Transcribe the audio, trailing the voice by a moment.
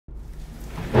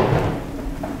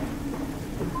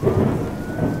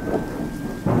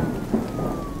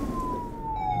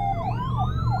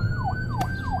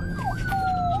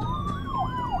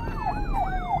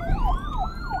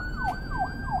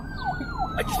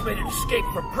just made an escape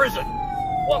from prison.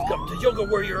 Welcome to Yoga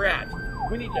Where You're At.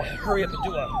 We need to hurry up and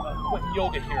do a quick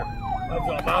yoga here.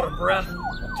 I'm out of breath,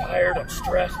 I'm tired, I'm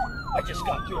stressed. I just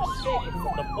got through escaping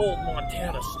from the old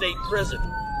Montana State Prison.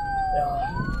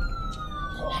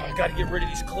 I gotta get rid of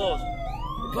these clothes.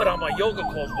 Put on my yoga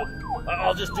clothes, but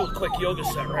I'll just do a quick yoga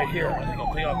set right here. I think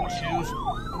I'll clean off my shoes.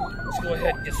 Let's go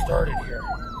ahead and get started here.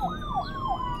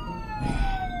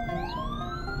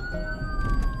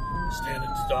 Stand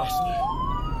in Stasana.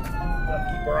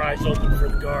 Gotta keep our eyes open for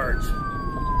the guards.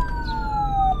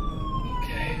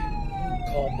 Okay,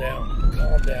 calm down,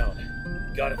 calm down.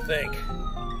 You gotta think.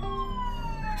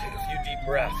 Take a few deep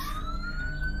breaths.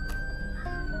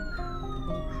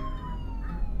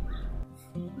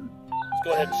 Let's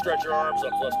go ahead and stretch your arms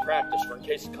up. Let's practice for in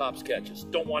case the cops catch us.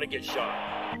 Don't want to get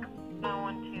shot.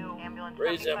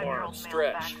 Raise them arms.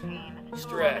 Stretch.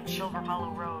 Stretch.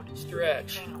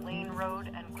 Stretch.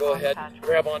 Go ahead and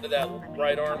grab onto that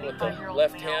right arm with the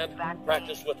left hand.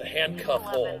 Practice with the handcuff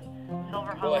hold.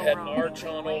 Go ahead and arch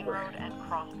on over.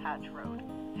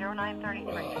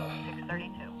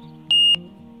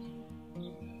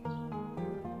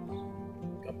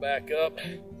 Come back up.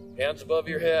 Hands above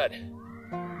your head.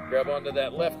 Grab onto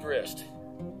that left wrist.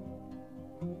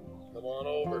 Come on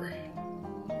over.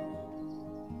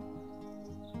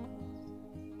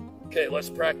 Okay, let's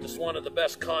practice one of the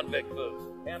best convict moves.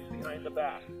 Hands behind the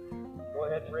back. Go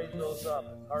ahead and raise those up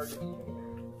as hard as you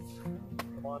can.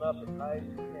 Come on up as high as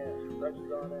you can. Stretch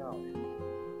it on out.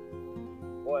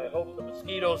 Boy, I hope the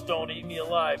mosquitoes don't eat me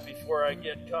alive before I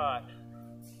get caught.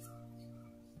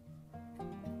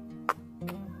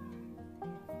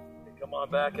 Okay, come on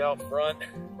back out front.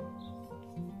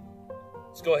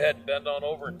 Let's go ahead and bend on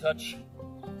over and touch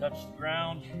the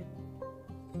ground.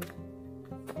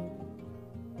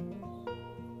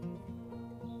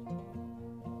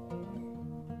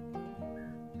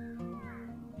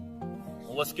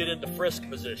 Well, let's get into frisk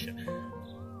position.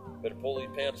 Better pull these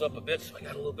pants up a bit so I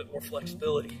got a little bit more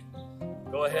flexibility.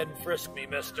 Go ahead and frisk me,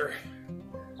 mister.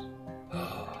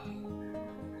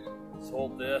 Let's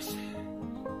hold this.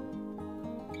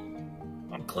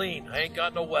 I'm clean. I ain't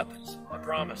got no weapons. I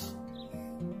promise.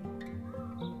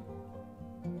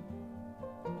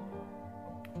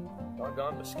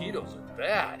 Doggone mosquitoes are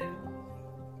bad.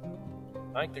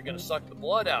 I think they're gonna suck the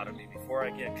blood out of me before I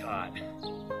get caught.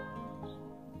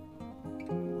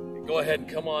 Go ahead and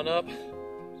come on up.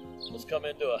 Let's come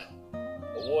into a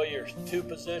warrior 2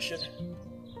 position.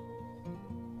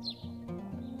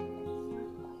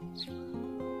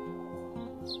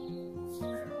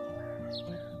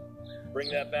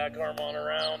 Bring that back arm on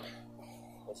around.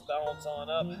 Let's balance on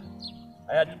up.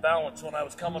 I had to balance when I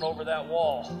was coming over that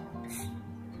wall.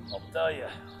 I'll tell you,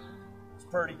 it's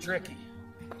pretty tricky.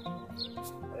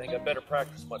 I think I better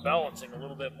practice my balancing a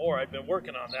little bit more. I'd been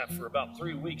working on that for about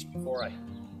 3 weeks before I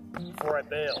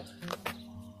bailed.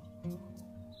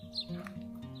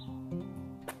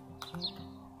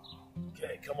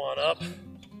 Okay, come on up.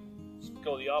 Let's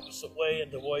go the opposite way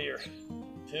into warrior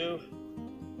 2.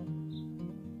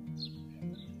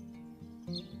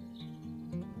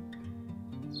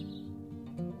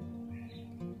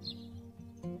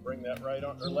 Bring that right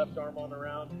arm or left arm on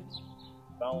around.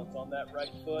 Balance on that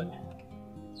right foot.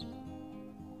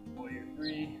 Warrior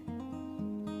 3.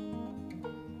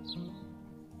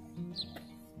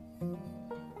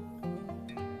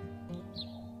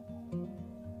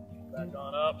 Back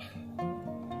on up.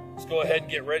 Let's go ahead and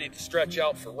get ready to stretch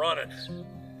out for running.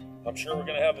 I'm sure we're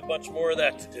going to have a bunch more of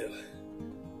that to do.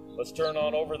 Let's turn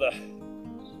on over the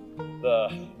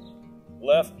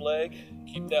left leg.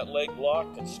 Keep that leg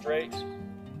locked and straight.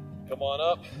 Come on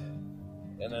up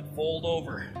and then fold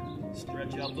over.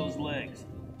 Stretch out those legs.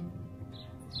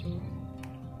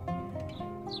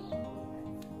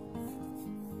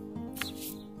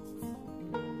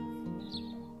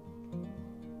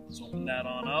 Let's open that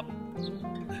on up.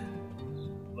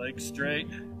 Legs straight.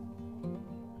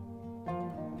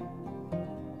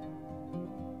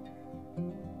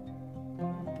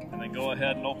 And then go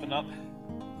ahead and open up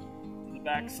to the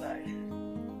back side.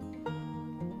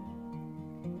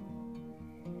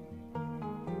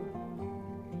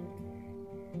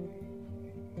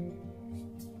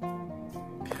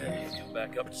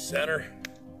 Back up to center.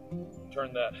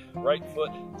 Turn that right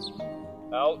foot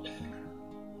out.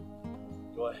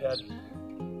 Go ahead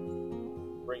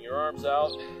and bring your arms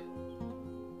out.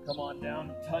 Come on down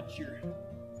and touch your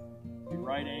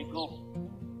right ankle.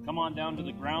 Come on down to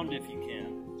the ground if you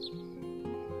can.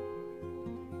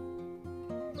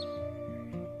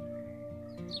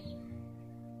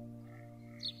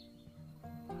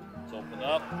 Let's open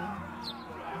up.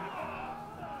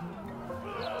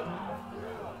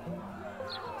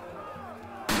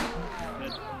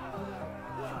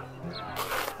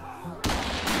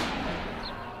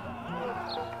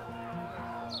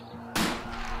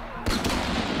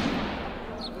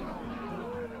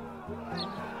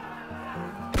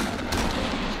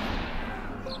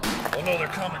 Oh no, they're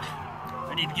coming.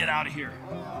 I need to get out of here.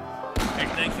 Hey,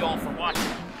 thank you all for watching.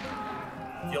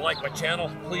 If you like my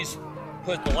channel, please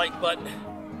put the like button.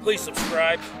 Please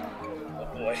subscribe. Oh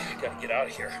boy, I gotta get out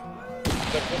of here.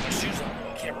 Gotta put my shoes on.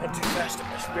 I can't run too fast in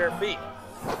my spare feet.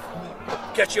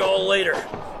 Catch you all later.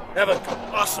 Have an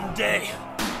awesome day.